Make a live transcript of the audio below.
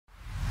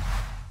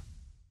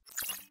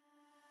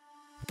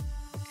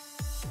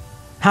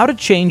How to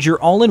change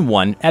your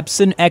all-in-one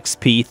Epson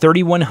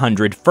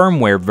XP-3100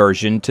 firmware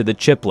version to the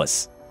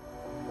Chipless.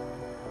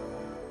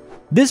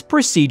 This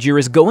procedure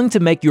is going to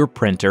make your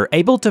printer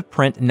able to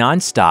print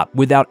non-stop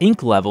without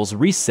ink levels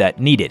reset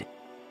needed.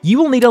 You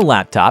will need a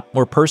laptop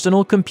or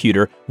personal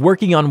computer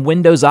working on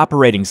Windows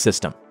operating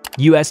system,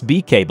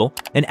 USB cable,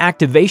 an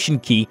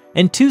activation key,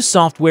 and 2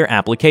 software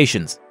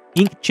applications,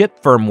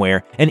 INKCHIP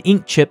firmware and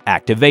INKCHIP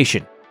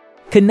activation.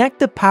 Connect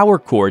the power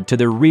cord to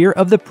the rear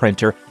of the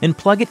printer and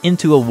plug it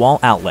into a wall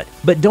outlet,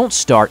 but don't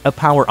start a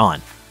power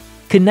on.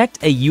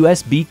 Connect a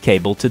USB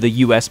cable to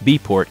the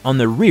USB port on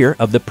the rear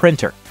of the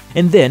printer,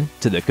 and then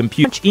to the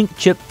computer. Launch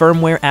INKCHIP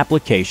firmware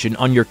application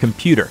on your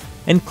computer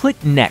and click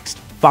Next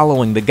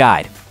following the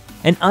guide.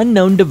 An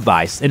unknown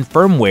device and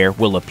firmware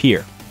will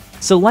appear.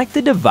 Select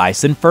the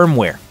device and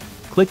firmware.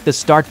 Click the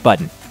Start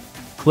button.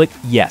 Click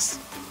Yes.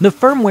 The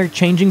firmware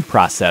changing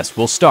process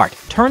will start.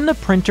 Turn the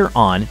printer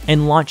on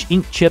and launch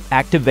INKCHIP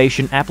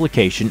activation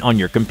application on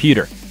your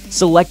computer.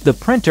 Select the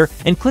printer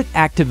and click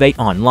Activate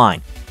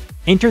Online.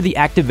 Enter the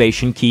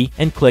activation key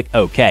and click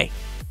OK.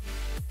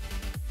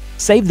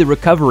 Save the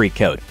recovery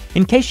code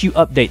in case you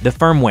update the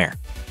firmware.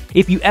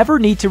 If you ever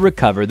need to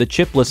recover the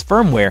Chipless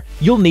firmware,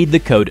 you'll need the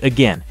code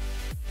again.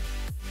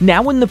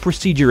 Now when the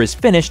procedure is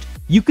finished,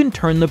 you can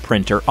turn the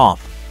printer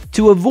off.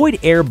 To avoid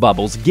air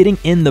bubbles getting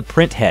in the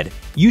printhead,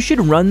 you should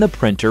run the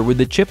printer with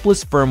the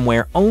Chipless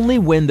firmware only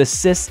when the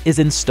CISS is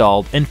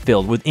installed and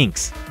filled with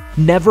inks.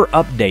 Never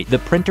update the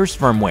printer's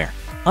firmware.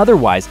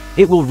 Otherwise,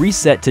 it will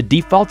reset to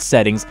default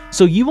settings,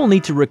 so you will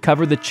need to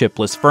recover the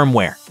Chipless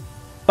firmware.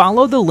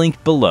 Follow the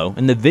link below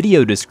in the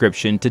video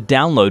description to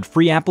download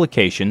free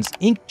applications,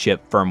 INKCHIP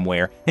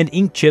firmware, and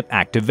INKCHIP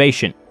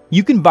activation.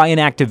 You can buy an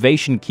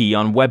activation key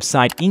on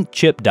website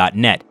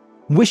inkchip.net.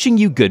 Wishing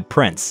you good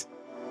prints.